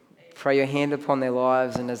Pray your hand upon their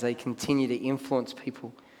lives, and as they continue to influence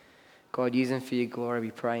people, God, use them for your glory, we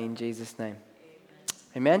pray in Jesus' name.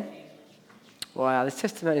 Amen? Wow, this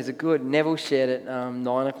testimonies are good. Neville shared at 9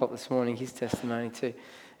 o'clock this morning, his testimony too.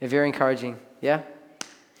 They're very encouraging, yeah?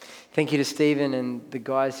 Thank you to Stephen and the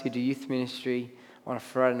guys who do youth ministry on a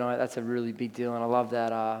Friday night. That's a really big deal, and I love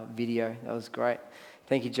that video. That was great.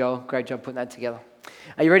 Thank you, Joel. Great job putting that together.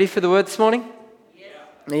 Are you ready for the word this morning?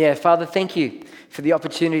 Yeah, Father, thank you for the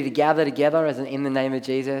opportunity to gather together in the name of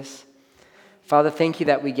Jesus. Father, thank you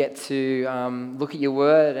that we get to look at your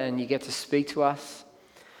word and you get to speak to us.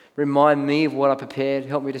 Remind me of what I prepared.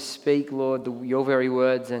 Help me to speak, Lord, your very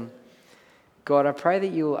words. And God, I pray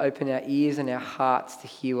that you will open our ears and our hearts to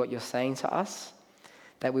hear what you're saying to us,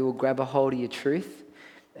 that we will grab a hold of your truth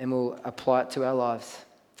and we'll apply it to our lives.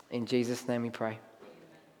 In Jesus' name we pray.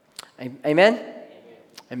 Amen?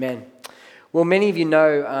 Amen. Well, many of you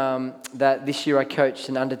know that this year I coached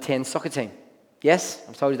an under-10 soccer team. Yes?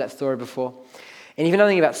 I've told you that story before. And if you know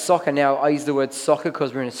anything about soccer now, I use the word soccer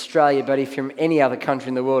because we're in Australia, but if you're from any other country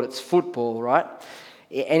in the world, it's football, right?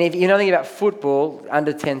 And if you know anything about football,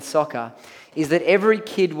 under-10 soccer, is that every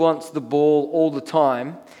kid wants the ball all the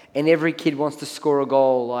time, and every kid wants to score a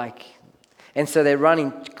goal, and so they're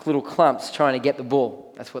running little clumps trying to get the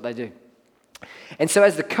ball. That's what they do. And so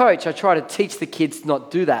as the coach, I try to teach the kids to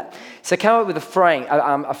not do that. So I came up with a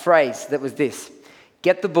phrase that was this: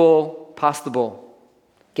 get the ball, pass the ball.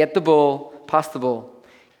 Get the ball, pass the ball.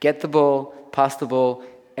 Get the ball, pass the ball.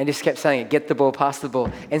 And just kept saying it, get the ball, pass the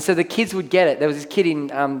ball. And so the kids would get it. There was this kid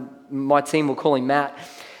in my team, we'll call him Matt,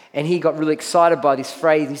 and he got really excited by this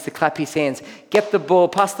phrase. He used to clap his hands. Get the ball,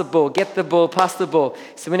 pass the ball. Get the ball, pass the ball.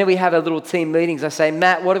 So whenever we have our little team meetings, I say,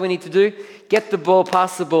 Matt, what do we need to do? Get the ball,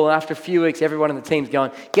 pass the ball. And after a few weeks, everyone in the team's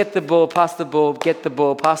going, get the ball, pass the ball, get the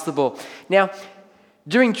ball, pass the ball. Now,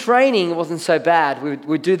 during training, it wasn't so bad.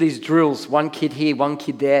 We'd do these drills. One kid here, one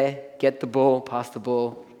kid there. Get the ball, pass the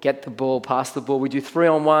ball. Get the ball, pass the ball. We do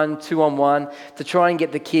 3-on-1, 2-on-1 to try and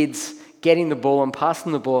get the kids getting the ball and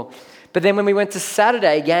passing the ball. But then when we went to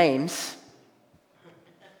Saturday games,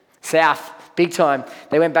 South, big time,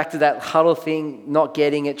 they went back to that huddle thing, not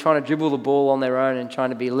getting it, trying to dribble the ball on their own and trying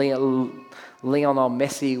to be Lionel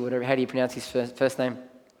Messi, whatever, how do you pronounce his first name?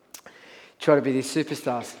 Try to be these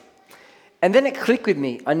superstars. And then it clicked with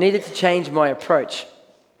me. I needed to change my approach.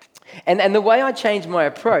 And the way I changed my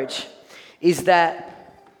approach is that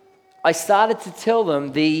I started to tell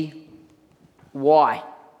them the why.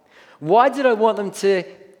 Why did I want them to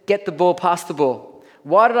get the ball, pass the ball?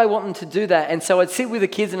 Why did I want them to do that? And so I'd sit with the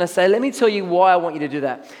kids and I'd say, let me tell you why I want you to do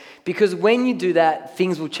that. Because when you do that,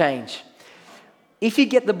 things will change. If you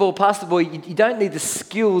get the ball, pass the ball, you don't need the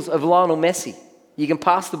skills of Lionel Messi. You can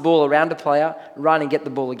pass the ball around a player, run and get the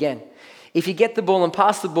ball again. If you get the ball and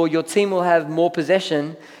pass the ball, your team will have more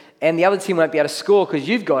possession and the other team won't be able to score because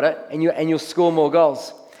you've got it and you'll score more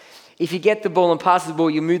goals. If you get the ball and pass the ball,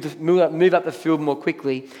 you move up the field more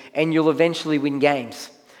quickly and you'll eventually win games.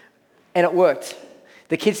 And it worked.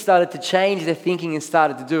 The kids started to change their thinking and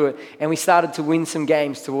started to do it. And we started to win some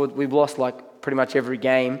games. We've lost pretty much every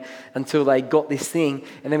game until they got this thing.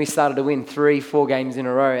 And then we started to win 3-4 games in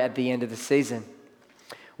a row at the end of the season.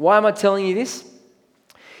 Why am I telling you this?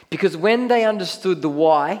 Because when they understood the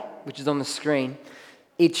why, which is on the screen,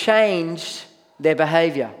 it changed their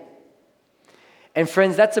behavior. And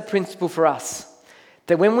friends, that's a principle for us.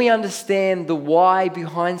 That when we understand the why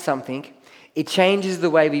behind something, it changes the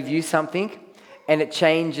way we view something and it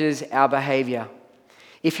changes our behavior.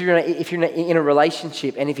 If you're in a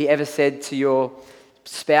relationship and if you ever said to your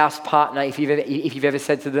spouse, partner, if you've ever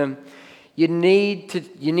said to them, you need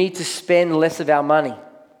to spend less of our money.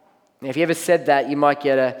 Now, if you ever said that, you might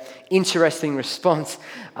get an interesting response.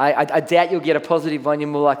 I doubt you'll get a positive one. You'll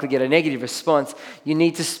more likely get a negative response. You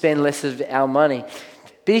need to spend less of our money.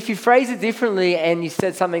 But if you phrase it differently and you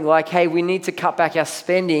said something like, hey, we need to cut back our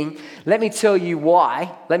spending, let me tell you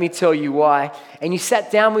why. And you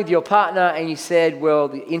sat down with your partner and you said, well,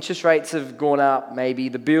 the interest rates have gone up, maybe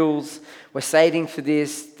the bills, we're saving for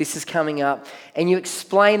this is coming up. And you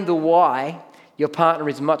explain the why, your partner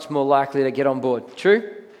is much more likely to get on board.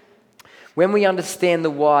 True? When we understand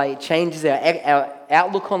the why, it changes our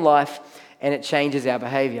outlook on life and it changes our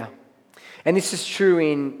behavior. And this is true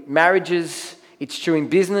in marriages, it's true in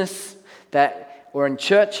business, or in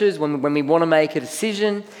churches, when we want to make a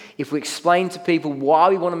decision. If we explain to people why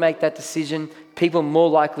we want to make that decision, people are more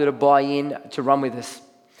likely to buy in, to run with us.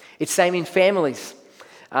 It's same in families.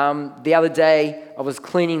 The other day, I was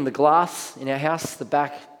cleaning the glass in our house, the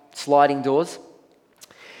back sliding doors.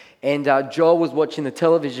 And Joel was watching the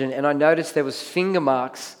television and I noticed there was finger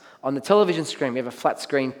marks on the television screen. We have a flat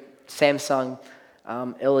screen Samsung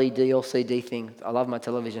LED LCD thing. I love my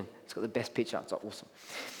television. It's got the best picture. It's awesome.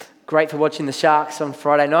 Great for watching the Sharks on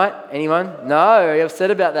Friday night. Anyone? No, you're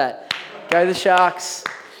upset about that. Go the Sharks.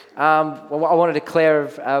 Well, I want to declare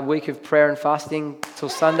a week of prayer and fasting till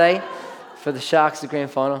Sunday for the Sharks, the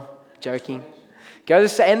grand final. Joking.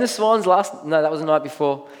 And the Swans that was the night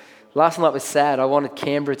before. Last night was sad. I wanted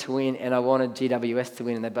Canberra to win and I wanted GWS to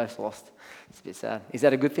win and they both lost. It's a bit sad. Is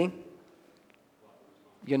that a good thing?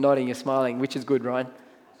 You're nodding, you're smiling, which is good, Ryan.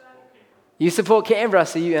 You support Canberra,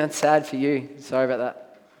 so that's sad for you. Sorry about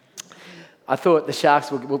that. I thought the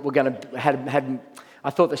Sharks were going to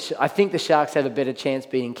I think the Sharks have a better chance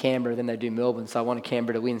beating Canberra than they do Melbourne, so I wanted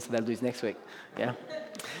Canberra to win, so they'll lose next week. Yeah.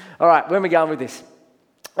 All right, where are we going with this?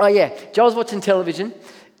 Oh yeah, Joel's watching television,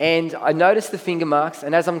 and I noticed the finger marks,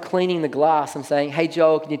 and as I'm cleaning the glass, I'm saying, "Hey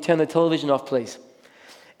Joel, can you turn the television off, please?"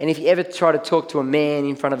 And if you ever try to talk to a man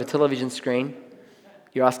in front of a television screen,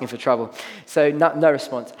 you're asking for trouble. So no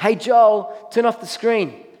response. "Hey Joel, turn off the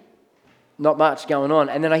screen." Not much going on.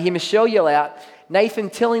 And then I hear Michelle yell out, "Nathan,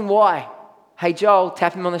 tell him why." "Hey Joel,"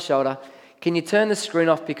 tap him on the shoulder, "can you turn the screen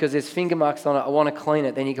off because there's finger marks on it? I want to clean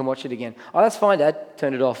it, then you can watch it again." "Oh, that's fine, Dad."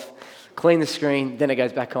 Turn it off. Clean the screen, then it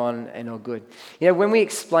goes back on and all good. When we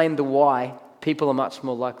explain the why, people are much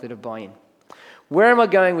more likely to buy in. Where am I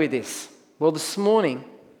going with this? Well, this morning,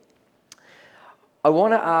 I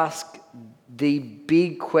want to ask the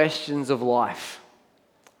big questions of life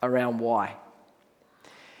around why.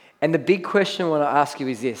 And the big question I want to ask you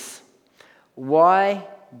is this: why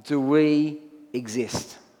do we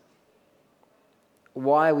exist?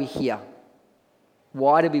 Why are we here?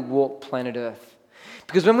 Why do we walk planet Earth?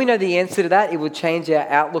 Because when we know the answer to that, it will change our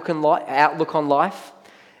outlook on life,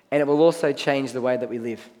 and it will also change the way that we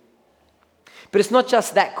live. But it's not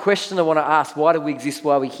just that question I want to ask: why do we exist?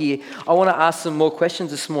 Why are we here? I want to ask some more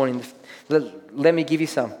questions this morning. Let me give you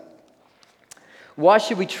some. Why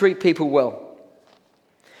should we treat people well?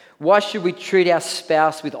 Why should we treat our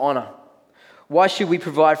spouse with honor? Why should we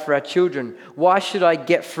provide for our children? Why should I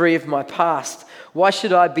get free of my past? Why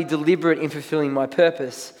should I be deliberate in fulfilling my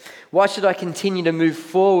purpose? Why should I continue to move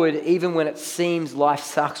forward even when it seems life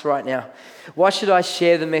sucks right now? Why should I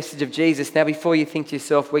share the message of Jesus? Now, before you think to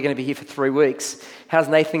yourself, we're going to be here for 3 weeks, how's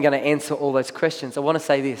Nathan going to answer all those questions? I want to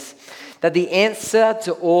say this, that the answer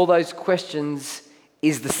to all those questions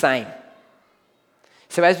is the same.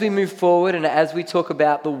 So as we move forward and as we talk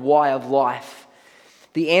about the why of life,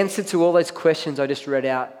 the answer to all those questions I just read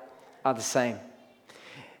out are the same.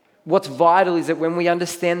 What's vital is that when we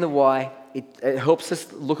understand the why, it helps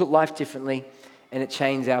us look at life differently and it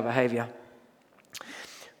changes our behavior.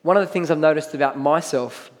 One of the things I've noticed about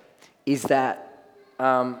myself is that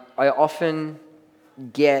I often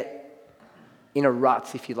get in a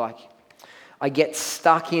rut, if you like. I get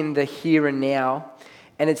stuck in the here and now,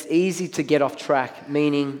 and it's easy to get off track,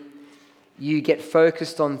 meaning you get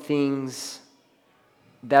focused on things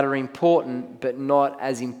that are important, but not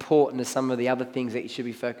as important as some of the other things that you should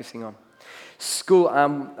be focusing on. School,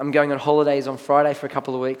 I'm going on holidays on Friday for a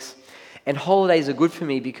couple of weeks, and holidays are good for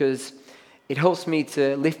me because it helps me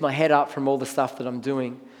to lift my head up from all the stuff that I'm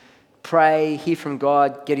doing, pray, hear from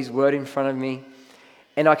God, get His Word in front of me,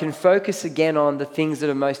 and I can focus again on the things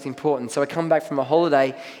that are most important. So I come back from a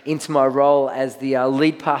holiday into my role as the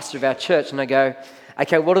lead pastor of our church, and I go,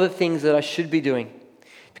 okay, what are the things that I should be doing?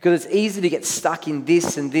 Because it's easy to get stuck in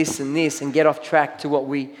this and this and this and get off track to what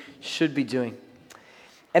we should be doing.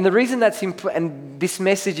 And the reason and this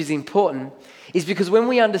message is important is because when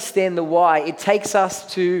we understand the why, it takes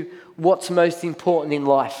us to what's most important in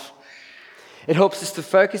life. It helps us to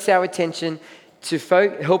focus our attention, to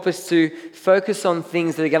help us to focus on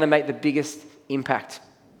things that are going to make the biggest impact.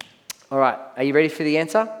 All right, are you ready for the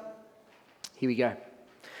answer? Here we go.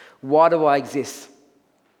 Why do I exist?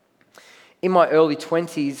 In my early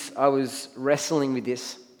 20s, I was wrestling with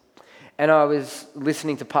this, and I was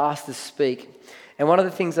listening to pastors speak. And one of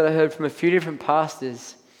the things that I heard from a few different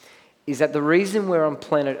pastors is that the reason we're on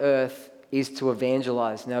planet Earth is to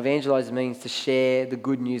evangelize. Now, evangelize means to share the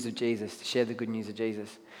good news of Jesus, to share the good news of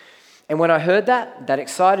Jesus. And when I heard that, that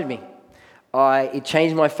excited me. It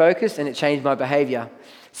changed my focus and it changed my behavior.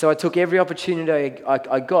 So I took every opportunity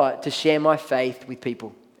I got to share my faith with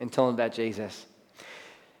people and tell them about Jesus.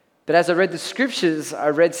 But as I read the scriptures, I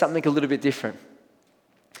read something a little bit different.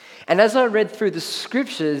 And as I read through the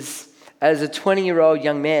scriptures as a 20-year-old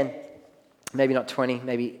young man, maybe not 20,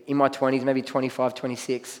 maybe in my 20s, maybe 25,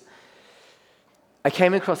 26, I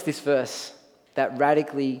came across this verse that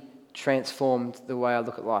radically transformed the way I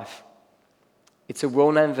look at life. It's a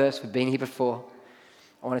well-known verse. We've been here before.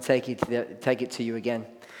 I want to take it to you again.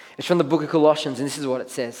 It's from the book of Colossians, and this is what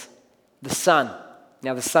it says. The Son.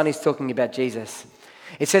 Now, the Son is talking about Jesus.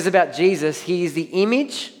 It says about Jesus, he is the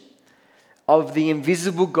image of the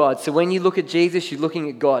invisible God. So when you look at Jesus, you're looking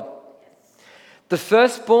at God. The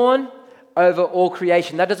firstborn over all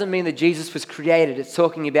creation. That doesn't mean that Jesus was created. It's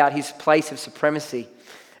talking about his place of supremacy,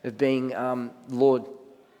 of being Lord.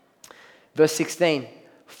 Verse 16,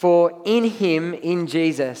 for in him, in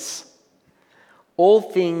Jesus, all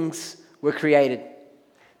things were created.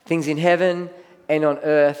 Things in heaven and on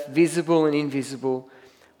earth, visible and invisible,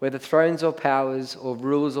 whether thrones or powers or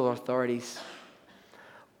rulers or authorities.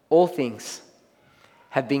 All things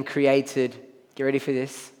have been created, get ready for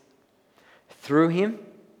this, through him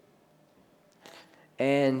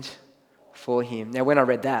and for him. Now, when I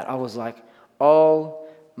read that, I was like, oh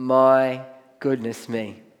my goodness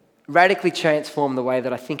me. Radically transformed the way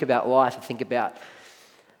that I think about life.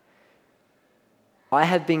 I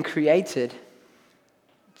have been created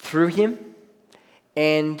through him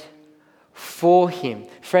and for him.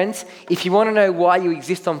 Friends, if you want to know why you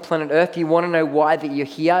exist on planet Earth, you want to know why that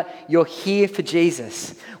you're here for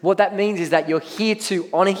Jesus. What that means is that you're here to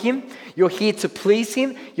honor him, you're here to please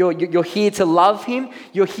him, you're here to love him,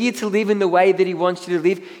 you're here to live in the way that he wants you to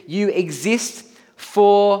live. You exist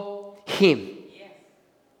for him.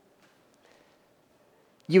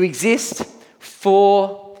 You exist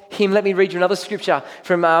for him. Let me read you another scripture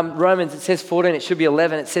from Romans. It says 14, it should be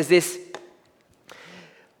 11. It says this,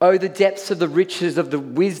 oh, the depths of the riches of the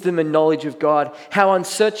wisdom and knowledge of God. How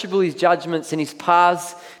unsearchable his judgments and his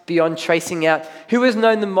paths beyond tracing out. Who has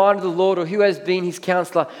known the mind of the Lord, or who has been his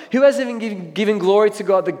counselor? Who has even given glory to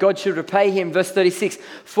God that God should repay him? Verse 36,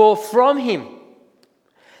 for from him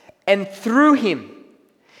and through him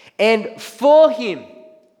and for him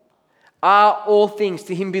are all things.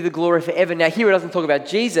 To him be the glory forever. Now here it doesn't talk about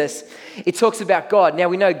Jesus. It talks about God. Now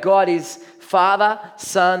we know God is Father,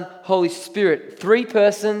 Son, Holy Spirit. Three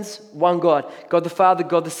persons, one God. God the Father,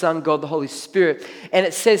 God the Son, God the Holy Spirit. And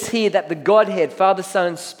it says here that the Godhead, Father, Son,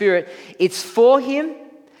 and Spirit, it's for him,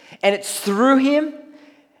 and it's through him,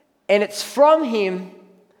 and it's from him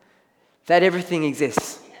that everything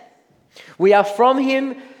exists. We are from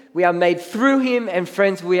him, we are made through him, and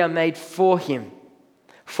friends, we are made for him.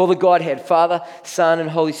 For the Godhead, Father, Son, and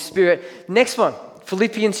Holy Spirit. Next one,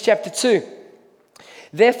 Philippians chapter 2.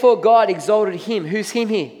 Therefore God exalted him, who's him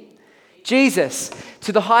here? Jesus,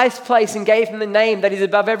 to the highest place and gave him the name that is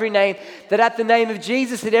above every name, that at the name of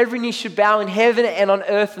Jesus that every knee should bow in heaven and on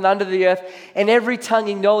earth and under the earth, and every tongue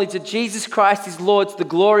acknowledge that Jesus Christ is Lord, to the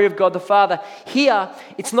glory of God the Father. Here,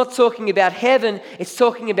 it's not talking about heaven, it's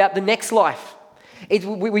talking about the next life.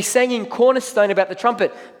 We sang in Cornerstone about the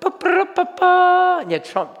trumpet. Yeah,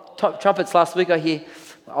 trumpets last week I hear.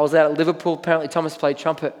 I was out at Liverpool, apparently Thomas played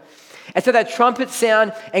trumpet. And so that trumpet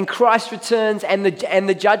sound and Christ returns and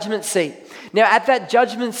the judgment seat. Now at that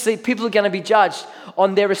judgment seat, people are going to be judged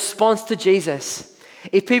on their response to Jesus.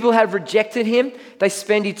 If people have rejected him, they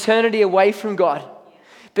spend eternity away from God.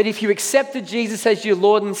 But if you accepted Jesus as your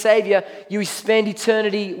Lord and Savior, you spend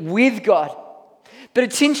eternity with God. But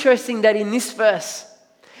it's interesting that in this verse,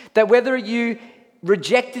 that whether you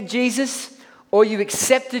rejected Jesus or you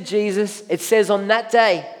accepted Jesus, it says on that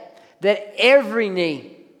day that every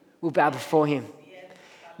knee will bow before him.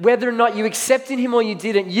 Whether or not you accepted him or you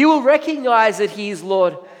didn't, you will recognize that he is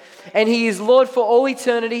Lord. And he is Lord for all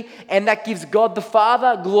eternity, and that gives God the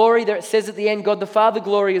Father glory. There it says at the end, God the Father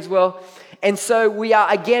glory as well. And so we are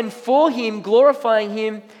again for him, glorifying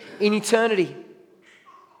him in eternity.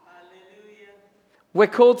 We're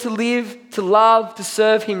called to live, to love, to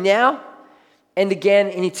serve him now and again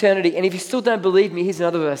in eternity. And if you still don't believe me, here's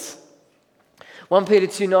another verse. 1 Peter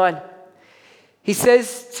 2:9. He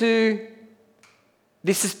says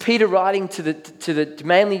this is Peter writing to the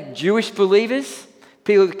mainly Jewish believers,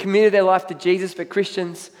 people who committed their life to Jesus, but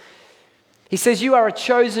Christians. He says, you are a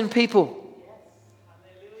chosen people.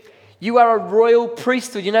 You are a royal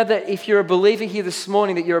priesthood. You know that if you're a believer here this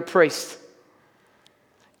morning, that you're a priest.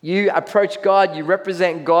 You approach God, you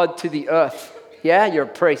represent God to the earth. Yeah, you're a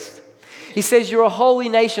priest. He says you're a holy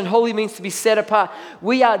nation. Holy means to be set apart.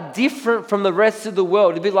 We are different from the rest of the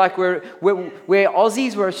world. A bit like we're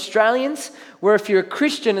Aussies, we're Australians. Where if you're a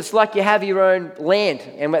Christian, it's like you have your own land.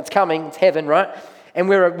 And it's coming, it's heaven, right? And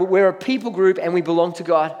we're a people group and we belong to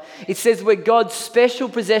God. It says we're God's special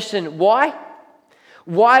possession. Why?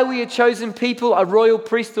 Why are we a chosen people, a royal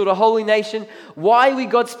priesthood, a holy nation? Why are we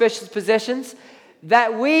God's special possessions?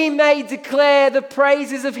 That we may declare the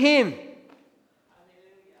praises of him.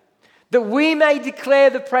 That we may declare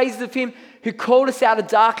the praises of him who called us out of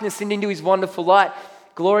darkness and into his wonderful light.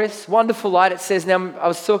 Glorious, wonderful light. It says, now I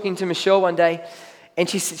was talking to Michelle one day and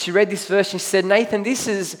she read this verse and she said, Nathan, this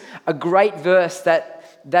is a great verse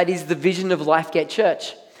that is the vision of LifeGate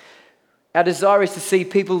Church. Our desire is to see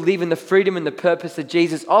people live in the freedom and the purpose that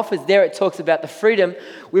Jesus offers. There it talks about the freedom.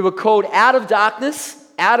 We were called out of darkness,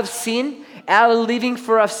 out of sin, out of living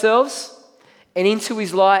for ourselves, and into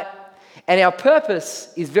his light. And our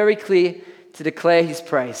purpose is very clear, to declare his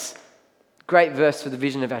praise. Great verse for the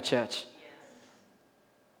vision of our church.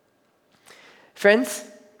 Friends,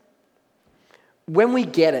 when we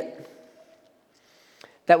get it,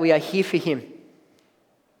 that we are here for him,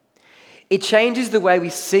 it changes the way we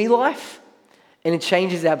see life and it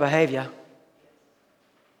changes our behavior.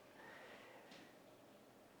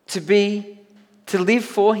 To live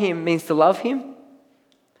for him means to love him,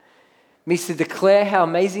 means to declare how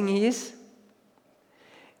amazing he is.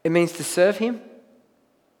 It means to serve him.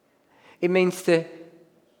 It means to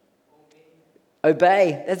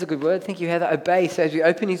obey. That's a good word. Thank you, Heather. Obey. So as we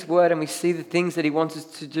open his word and we see the things that he wants us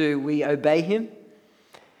to do, we obey him.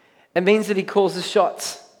 It means that he calls the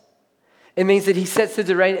shots. It means that he sets the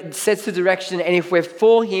direction, and if we're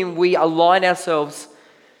for him, we align ourselves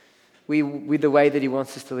with the way that he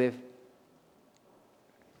wants us to live.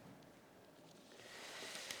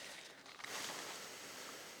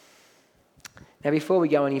 Now, before we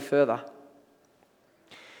go any further,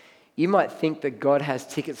 you might think that God has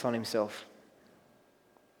tickets on himself.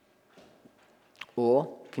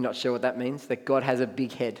 Or, if you're not sure what that means, that God has a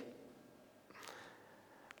big head.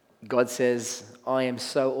 God says, I am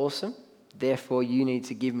so awesome, therefore you need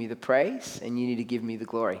to give me the praise and you need to give me the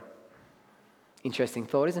glory. Interesting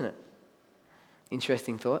thought, isn't it?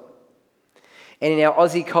 Interesting thought. And in our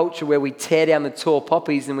Aussie culture where we tear down the tall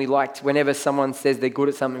poppies and we like to, whenever someone says they're good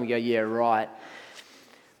at something, we go, yeah, right.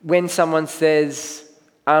 When someone says,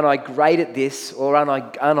 aren't I great at this, or aren't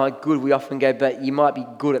I good, we often go, but you might be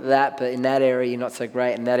good at that, but in that area you're not so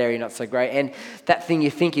great, in that area you're not so great. And that thing you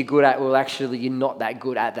think you're good at, well, actually you're not that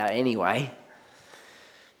good at that anyway.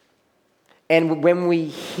 And when we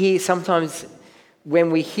hear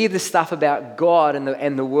the stuff about God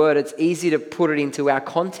and the Word, it's easy to put it into our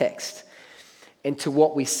context and to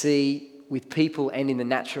what we see with people and in the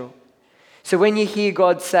natural. So when you hear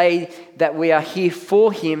God say that we are here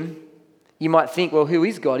for him, you might think, well, who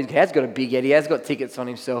is God? He has got a big head. He has got tickets on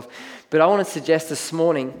himself. But I want to suggest this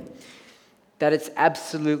morning that it's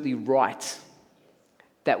absolutely right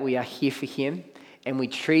that we are here for him and we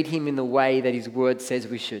treat him in the way that his word says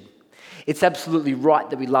we should. It's absolutely right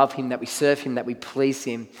that we love him, that we serve him, that we please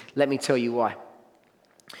him. Let me tell you why.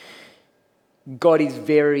 God is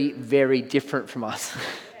very, very different from us.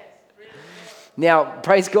 Now,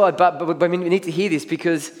 praise God, but we need to hear this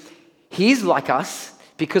because he is like us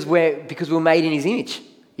because we're made in his image.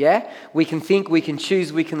 Yeah? We can think, we can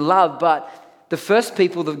choose, we can love, but the first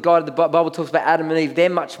people that God, the Bible talks about Adam and Eve, they're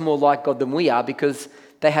much more like God than we are because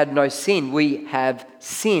they had no sin. We have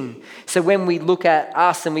sin. So when we look at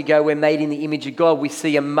us and we go, we're made in the image of God, we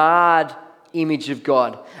see a marred image of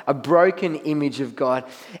God, a broken image of God.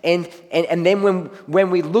 And then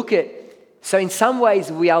when we look at, so in some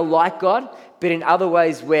ways we are like God, but in other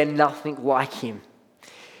ways we're nothing like him.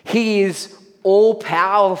 He is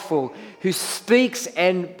all-powerful, who speaks,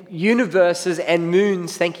 and universes and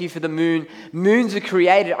moons, thank you for the moon, moons are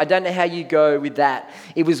created. I don't know how you go with that.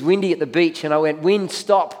 It was windy at the beach and I went, wind,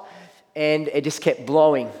 stop, and it just kept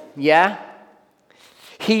blowing, yeah?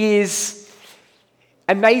 He is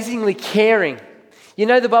amazingly caring. You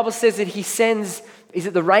know, the Bible says that he sends, is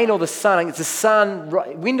it the rain or the sun? I think it's the sun,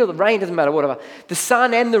 wind or the rain, doesn't matter, whatever. The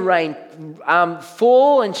sun and the rain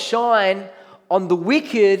fall and shine on the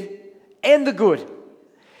wicked and the good.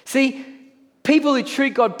 See, people who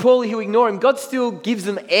treat God poorly, who ignore him, God still gives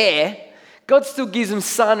them air. God still gives them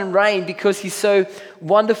sun and rain because he's so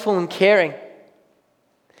wonderful and caring.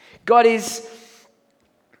 God is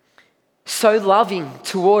so loving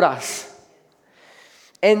toward us.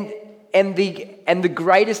 And the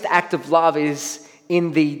greatest act of love is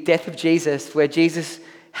in the death of Jesus, where Jesus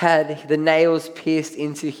had the nails pierced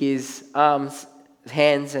into his arms,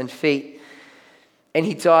 hands and feet, and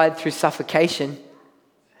he died through suffocation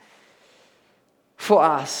for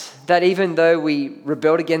us, that even though we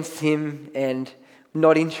rebelled against him and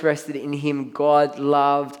not interested in him, God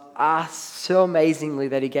loved us so amazingly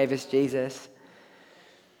that he gave us Jesus.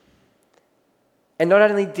 And not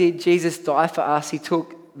only did Jesus die for us, he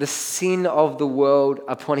took the sin of the world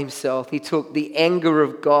upon himself. He took the anger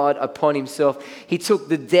of God upon himself. He took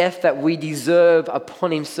the death that we deserve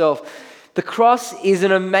upon himself. The cross is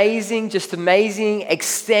an amazing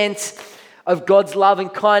extent of God's love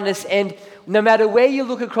and kindness. And no matter where you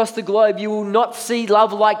look across the globe, you will not see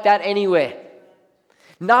love like that anywhere.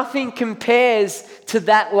 Nothing compares to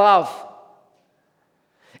that love.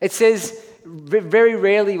 It says, very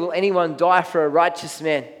rarely will anyone die for a righteous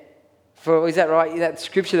man. Is that right? That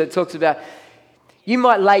scripture that talks about you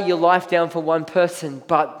might lay your life down for one person,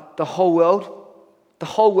 but the whole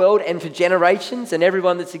world and for generations and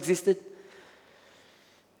everyone that's existed,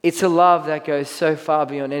 it's a love that goes so far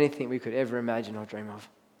beyond anything we could ever imagine or dream of.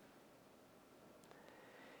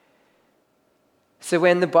 So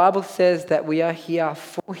when the Bible says that we are here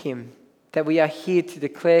for him, that we are here to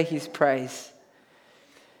declare his praise,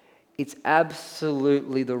 it's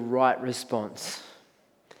absolutely the right response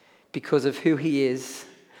because of who he is,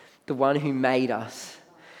 the one who made us,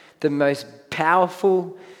 the most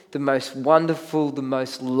powerful, the most wonderful, the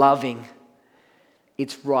most loving.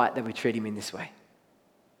 It's right that we treat him in this way.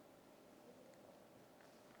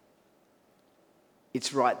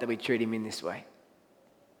 It's right that we treat him in this way.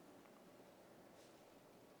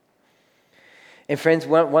 And friends,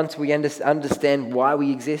 once we understand why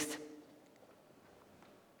we exist,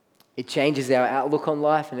 it changes our outlook on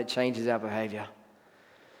life and it changes our behavior.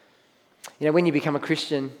 You know, when you become a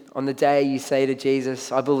Christian, on the day you say to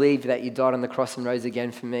Jesus, I believe that you died on the cross and rose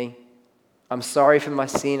again for me. I'm sorry for my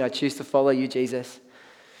sin. I choose to follow you, Jesus.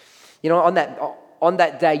 You know, on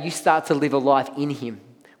that day, you start to live a life in him,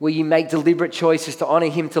 where you make deliberate choices to honor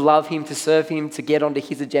him, to love him, to serve him, to get onto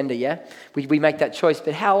his agenda, yeah? We make that choice.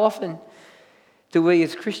 But how often do we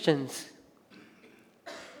as Christians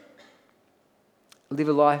live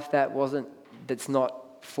a life that's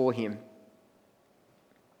not for him?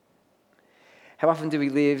 How often do we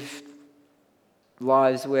live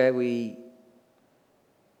lives where we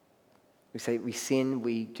say we sin,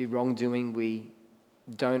 we do wrongdoing, we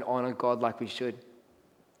don't honor God like we should?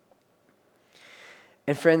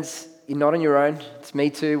 And friends, you're not on your own. It's me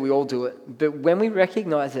too. We all do it. But when we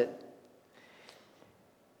recognize it,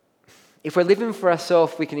 if we're living for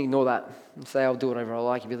ourselves, we can ignore that and say, I'll do whatever I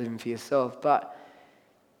like if you're living for yourself. But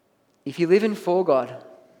if you're living for God,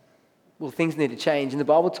 well, things need to change. And the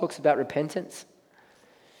Bible talks about repentance.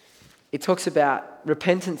 It talks about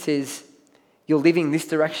repentance is you're living this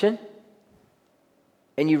direction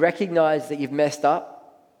and you recognize that you've messed up.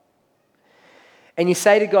 And you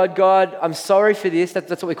say to God, God, I'm sorry for this. That's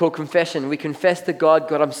what we call confession. We confess to God,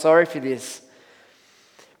 God, I'm sorry for this.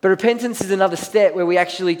 But repentance is another step where we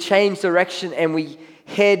actually change direction and we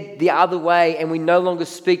head the other way and we no longer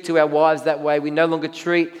speak to our wives that way. We no longer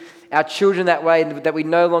treat our children that way, and that we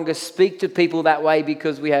no longer speak to people that way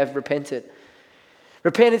because we have repented.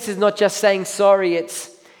 Repentance is not just saying sorry, it's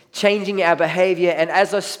changing our behavior. And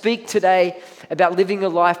as I speak today about living a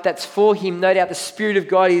life that's for him, no doubt the Spirit of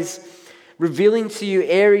God is revealing to you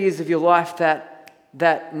areas of your life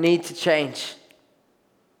that need to change.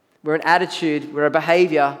 Where an attitude, where a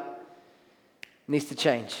behavior needs to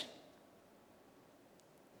change.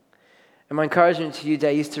 And my encouragement to you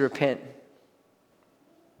today is to repent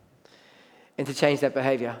and to change that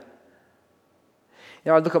behavior.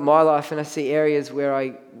 Now I look at my life and I see areas where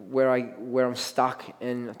I'm stuck,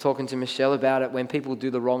 and I'm talking to Michelle about it when people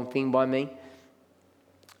do the wrong thing by me.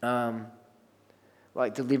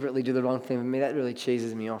 Like deliberately do the wrong thing with me, that really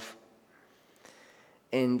cheeses me off.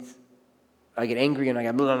 And I get angry and I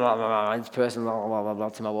go, blah, blah, blah, blah, this person, blah, blah, blah, blah,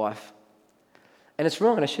 to my wife. And it's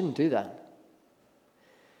wrong and I shouldn't do that.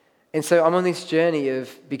 And so I'm on this journey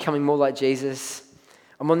of becoming more like Jesus.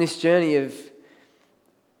 I'm on this journey of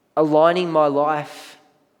aligning my life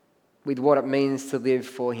with what it means to live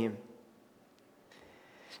for him.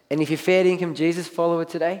 And if you're fair income Jesus follower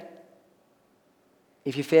today,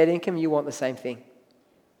 if you're fair income, you want the same thing.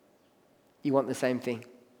 You want the same thing.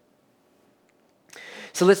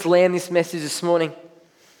 So let's land this message this morning.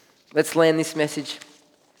 Let's land this message.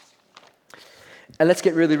 And let's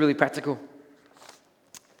get really, really practical.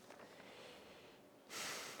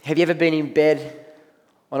 Have you ever been in bed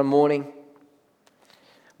on a morning,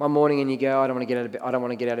 one morning, and you go, I don't want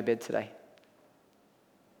to get out of bed today.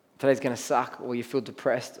 Today's going to suck, or you feel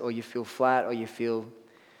depressed, or you feel flat, or you feel...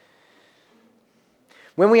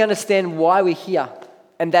 When we understand why we're here,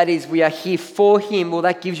 and that is we are here for him, well,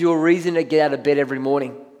 that gives you a reason to get out of bed every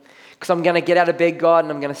morning. Because I'm going to get out of bed, God,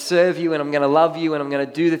 and I'm going to serve you, and I'm going to love you, and I'm going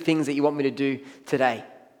to do the things that you want me to do today.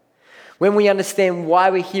 When we understand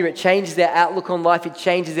why we're here, it changes our outlook on life, it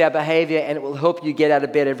changes our behavior, and it will help you get out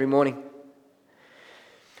of bed every morning.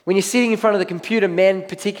 When you're sitting in front of the computer, men,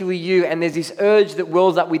 particularly you, and there's this urge that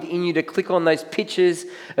wells up within you to click on those pictures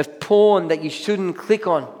of porn that you shouldn't click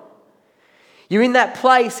on. You're in that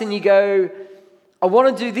place and you go, I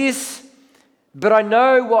want to do this, but I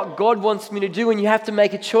know what God wants me to do, and you have to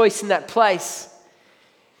make a choice in that place.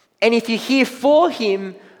 And if you're here for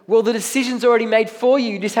him, well, the decision's already made for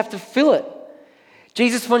you. You just have to fill it.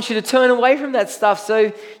 Jesus wants you to turn away from that stuff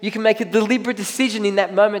so you can make a deliberate decision in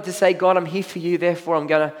that moment to say, God, I'm here for you, therefore I'm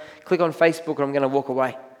going to click on Facebook or I'm going to walk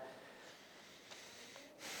away.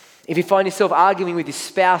 If you find yourself arguing with your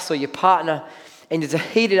spouse or your partner, and there's a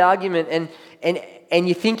heated argument, and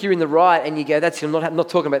you think you're in the right, and you go, "That's it, I'm not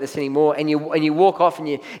talking about this anymore," and you walk off, and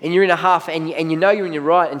you're in a huff, and you know you're in your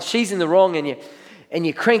right, and she's in the wrong, and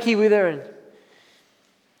you're cranky with her. And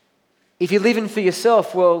if you're living for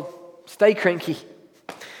yourself, well, stay cranky,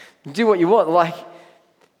 do what you want.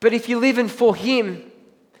 But if you're living for Him,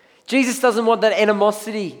 Jesus doesn't want that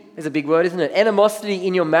animosity. Is a big word, isn't it? Animosity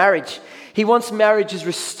in your marriage. He wants marriages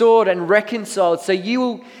restored and reconciled. So you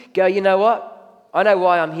will go, "You know what? I know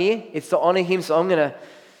why I'm here. It's to honor Him. So I'm going to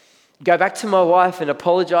go back to my wife and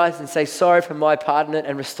apologize and say sorry for my part in it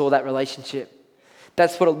and restore that relationship."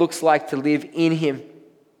 That's what it looks like to live in Him.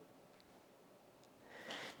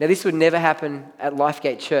 Now, this would never happen at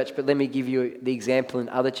Lifegate Church, but let me give you the example in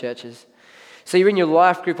other churches. So you're in your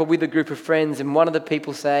life group or with a group of friends, and one of the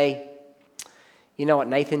people say, "You know what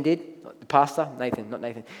Nathan did?" The pastor? Nathan, not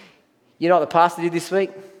Nathan. "You know what the pastor did this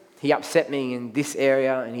week? He upset me in this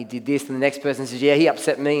area, and he did this." And the next person says, "Yeah, he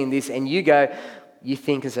upset me in this." And you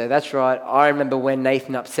think and say, "That's right. I remember when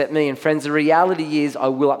Nathan upset me." And friends, the reality is I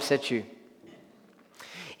will upset you.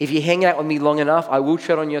 If you hang out with me long enough, I will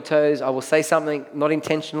tread on your toes. I will say something, not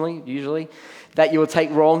intentionally, usually, that you will take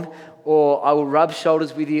wrong, or I will rub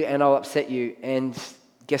shoulders with you and I'll upset you. And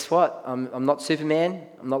guess what? I'm not Superman.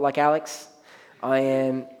 I'm not like Alex. I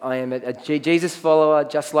am a Jesus follower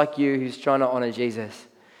just like you who's trying to honor Jesus.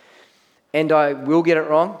 And I will get it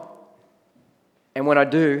wrong. And when I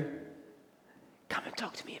do, come and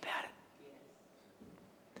talk to me about it.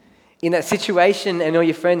 In that situation, and all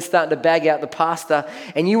your friends starting to bag out the pastor,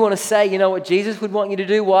 and you want to say, "You know what Jesus would want you to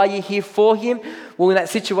do? Why are you here for Him?" Well, in that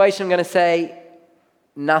situation, I'm going to say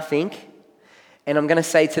nothing. And I'm going to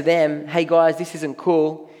say to them, "Hey guys, this isn't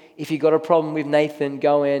cool. If you got a problem with Nathan,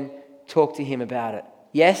 go and talk to him about it."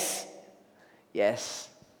 Yes? Yes.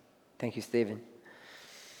 Thank you, Stephen.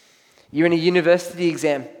 You're in a university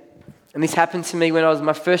exam. And this happened to me when I was in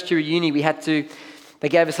my first year of uni. They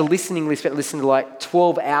gave us a listening list. We had to listen to like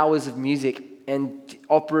 12 hours of music and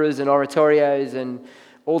operas and oratorios and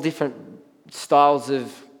all different styles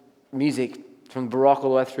of music from Baroque all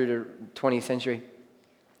the way through to 20th century.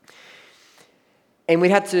 And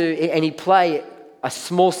he'd play a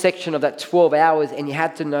small section of that 12 hours, and you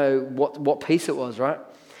had to know what piece it was, right?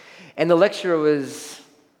 And the lecturer was,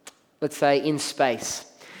 let's say, in space.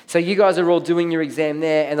 So you guys are all doing your exam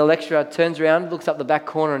there, and the lecturer turns around, looks up the back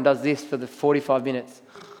corner, and does this for the 45 minutes.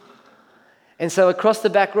 And so across the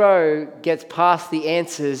back row gets past the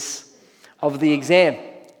answers of the exam,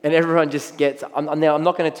 and everyone just gets... Now, I'm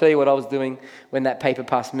not going to tell you what I was doing when that paper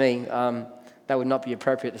passed me. That would not be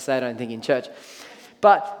appropriate to say, I don't think, in church.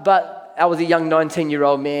 But I was a young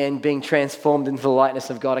 19-year-old man being transformed into the likeness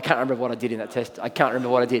of God. I can't remember what I did in that test. I can't remember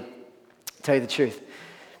what I did, to tell you the truth.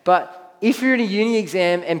 But if you're in a uni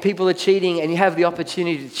exam and people are cheating and you have the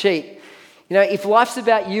opportunity to cheat, if life's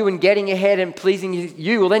about you and getting ahead and pleasing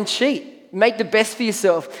you, well then cheat. Make the best for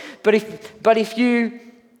yourself. But if you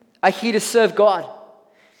are here to serve God,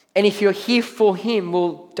 and if you're here for Him,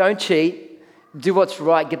 well, don't cheat. Do what's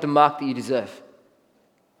right. Get the mark that you deserve.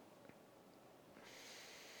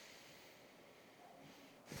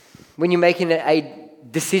 When you're making a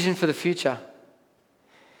decision for the future,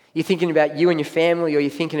 you're thinking about you and your family, or you're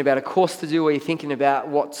thinking about a course to do, or you're thinking about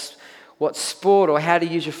what sport or how to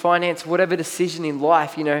use your finance, whatever decision in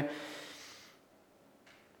life,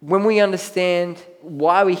 when we understand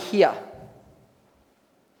why we're here,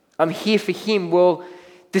 I'm here for Him, well,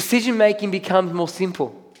 decision making becomes more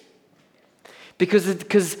simple.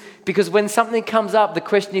 Because when something comes up, the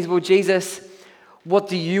question is, well, Jesus, what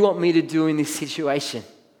do you want me to do in this situation?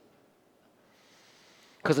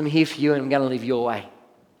 Because I'm here for you and I'm going to live your way.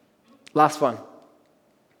 Last one.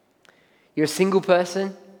 You're a single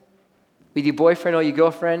person with your boyfriend or your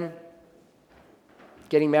girlfriend,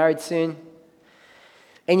 getting married soon,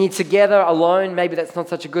 and you're together alone. Maybe that's not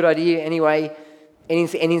such a good idea anyway.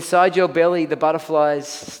 And inside your belly, the butterflies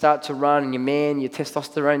start to run, and your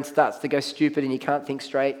testosterone starts to go stupid, and you can't think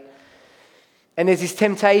straight. And there's this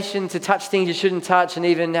temptation to touch things you shouldn't touch and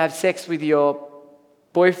even have sex with your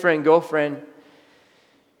boyfriend, girlfriend.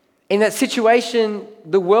 In that situation,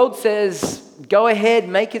 the world says, go ahead,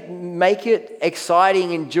 make it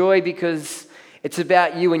exciting, enjoy, because it's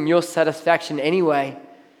about you and your satisfaction anyway.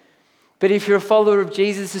 But if you're a follower of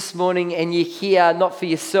Jesus this morning and you're here not for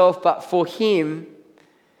yourself but for Him,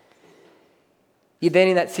 you then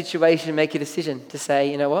in that situation make a decision to say,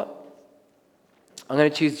 you know what? I'm going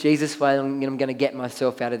to choose Jesus' way, and I'm going to get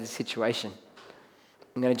myself out of this situation.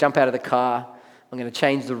 I'm going to jump out of the car. I'm going to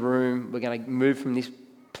change the room. We're going to move from this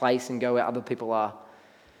place and go where other people are.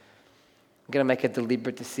 I'm going to make a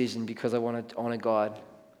deliberate decision because I want to honor God.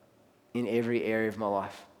 in every area of my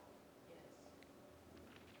life.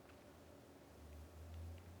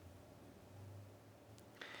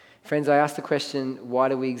 Friends, I asked the question, why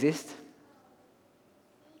do we exist?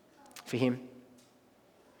 For him.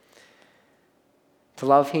 To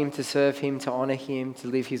love him, to serve him, to honor him, to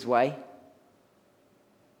live his way.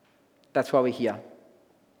 That's why we're here.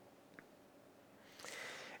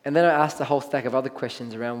 And then I asked a whole stack of other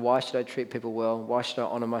questions around, why should I treat people well? Why should I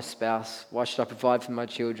honor my spouse? Why should I provide for my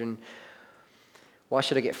children? Why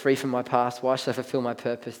should I get free from my past? Why should I fulfill my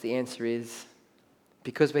purpose? The answer is,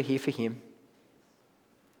 because we're here for him.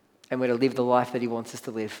 And we're to live the life that he wants us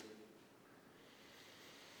to live.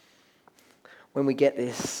 When we get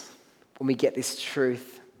this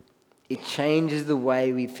truth, it changes the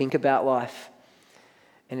way we think about life,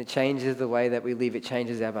 and it changes the way that we live. It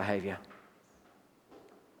changes our behavior.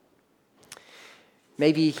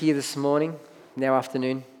 Maybe you're here this morning, now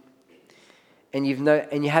afternoon, and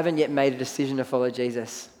you haven't yet made a decision to follow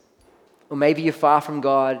Jesus. Or maybe you're far from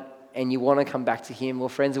God and you want to come back to him. Well,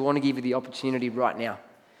 friends, I want to give you the opportunity right now.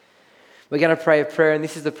 We're going to pray a prayer, and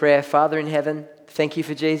this is the prayer. Father in heaven, thank you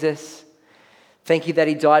for Jesus. Thank you that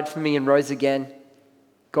he died for me and rose again.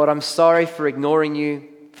 God, I'm sorry for ignoring you,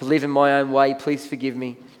 for living my own way. Please forgive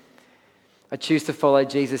me. I choose to follow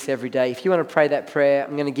Jesus every day. If you want to pray that prayer,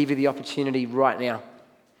 I'm going to give you the opportunity right now.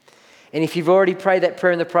 And if you've already prayed that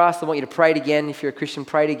prayer in the past, I want you to pray it again. If you're a Christian,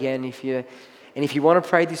 pray it again. If you want to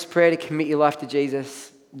pray this prayer to commit your life to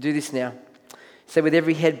Jesus, do this now. So with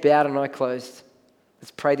every head bowed and eye closed,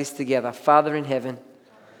 let's pray this together. Father in heaven,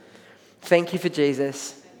 thank you for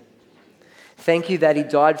Jesus. Thank you that he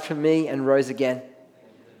died for me and rose again.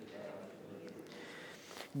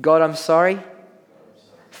 God, I'm sorry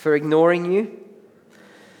for ignoring you,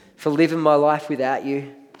 for living my life without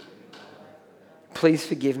you. Please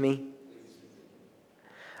forgive me.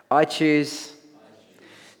 I choose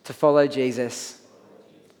to follow Jesus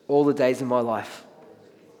all the days of my life.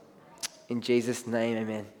 In Jesus' name,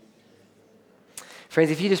 amen.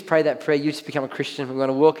 Friends, if you just pray that prayer, you just become a Christian. We want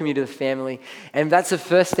to welcome you to the family. And that's the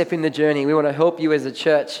first step in the journey. We want to help you as a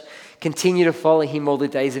church continue to follow him all the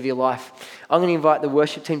days of your life. I'm going to invite the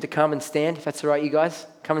worship team to come and stand, if that's all right, you guys.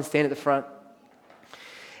 Come and stand at the front.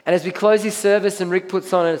 And as we close this service and Rick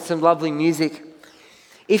puts on some lovely music,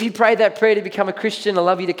 if you prayed that prayer to become a Christian, I'd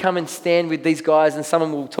love you to come and stand with these guys and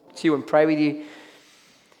someone will talk to you and pray with you.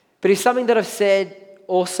 But if something that I've said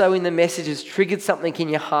also in the message has triggered something in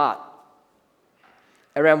your heart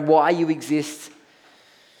around why you exist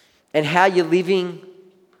and how you're living,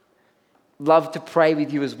 love to pray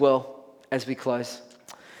with you as well as we close.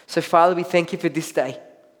 So Father, we thank you for this day.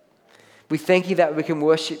 We thank you that we can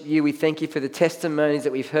worship you. We thank you for the testimonies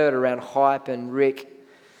that we've heard around Hype and Rick.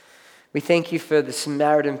 We thank you for the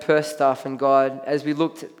Samaritan Purse stuff, and God, as we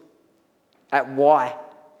looked at why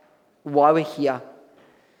we're here.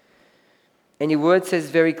 And your word says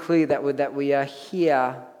very clear that we are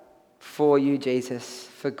here for you, Jesus,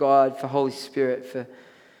 for God, for Holy Spirit,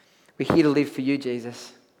 we're here to live for you,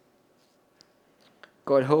 Jesus.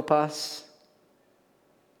 God, help us.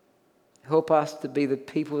 Help us to be the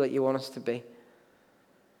people that you want us to be.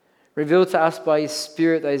 Reveal to us by your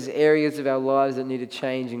Spirit those areas of our lives that need to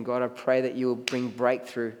change. And God, I pray that you will bring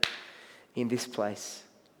breakthrough in this place.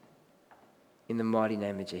 In the mighty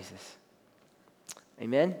name of Jesus.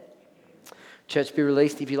 Amen. Church, be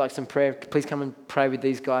released. If you'd like some prayer, please come and pray with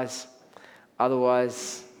these guys.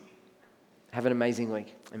 Otherwise, have an amazing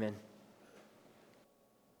week. Amen.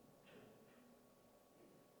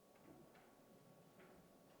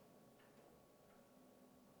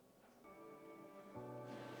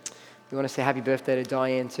 We want to say happy birthday to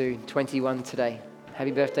Diane too, 21 today.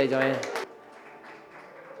 Happy birthday, Diane.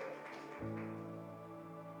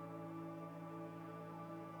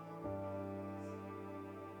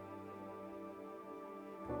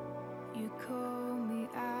 You call me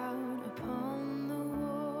out upon the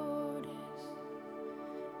waters,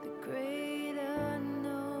 the great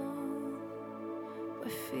unknown, where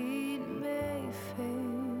feet may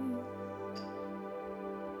fail.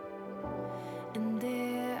 And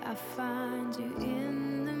there I find you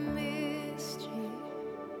in the mystery,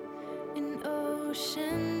 in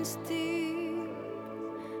oceans deep,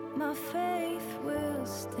 my faith will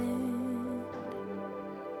stand.